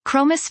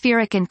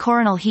Chromospheric and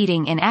Coronal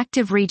Heating in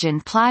Active Region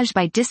Plage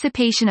by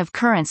Dissipation of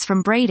Currents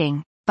from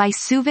Braiding, by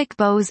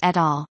Bose et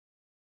al.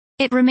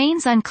 It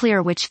remains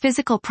unclear which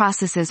physical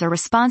processes are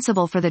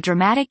responsible for the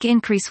dramatic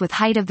increase with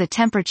height of the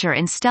temperature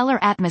in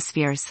stellar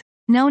atmospheres,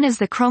 known as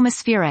the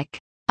chromospheric,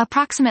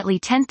 approximately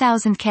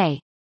 10,000 K,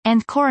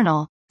 and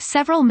coronal,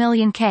 several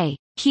million K,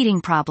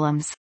 heating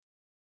problems.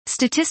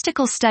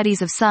 Statistical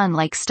studies of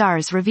Sun-like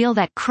stars reveal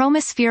that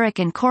chromospheric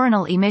and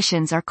coronal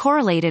emissions are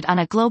correlated on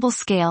a global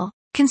scale,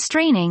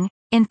 constraining,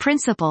 in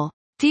principle,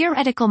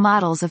 theoretical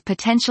models of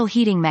potential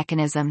heating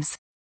mechanisms.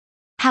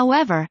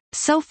 However,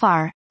 so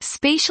far,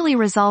 spatially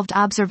resolved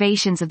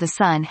observations of the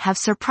Sun have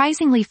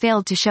surprisingly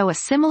failed to show a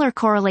similar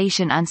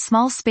correlation on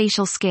small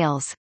spatial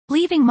scales,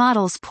 leaving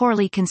models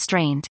poorly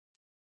constrained.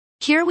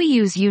 Here we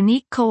use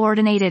unique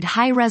coordinated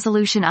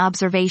high-resolution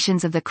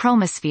observations of the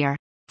chromosphere,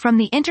 from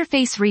the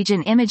Interface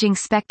Region Imaging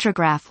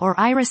Spectrograph or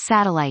IRIS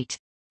satellite,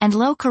 and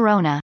low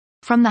corona,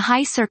 from the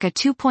high Circa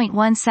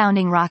 2.1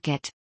 sounding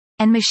rocket,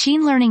 and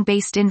machine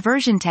learning-based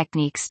inversion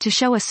techniques to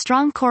show a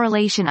strong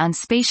correlation on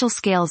spatial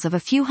scales of a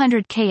few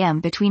hundred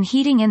km between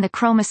heating in the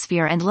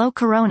chromosphere and low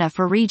corona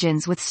for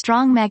regions with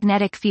strong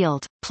magnetic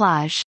field,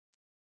 plage.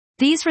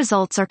 These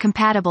results are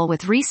compatible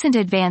with recent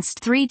advanced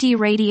 3D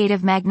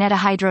radiative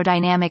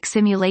magnetohydrodynamic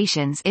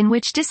simulations in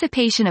which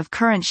dissipation of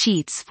current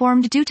sheets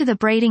formed due to the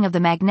braiding of the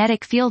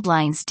magnetic field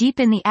lines deep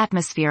in the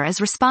atmosphere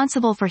is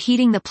responsible for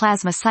heating the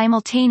plasma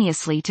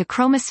simultaneously to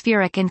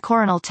chromospheric and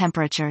coronal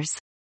temperatures.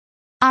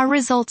 Our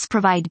results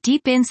provide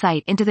deep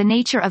insight into the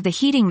nature of the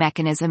heating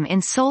mechanism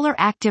in solar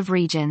active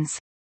regions.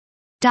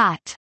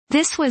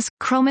 This was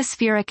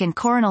Chromospheric and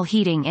Coronal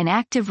Heating in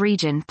Active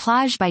Region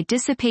Plage by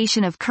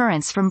Dissipation of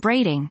Currents from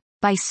Braiding,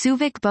 by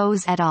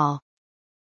Bose et al.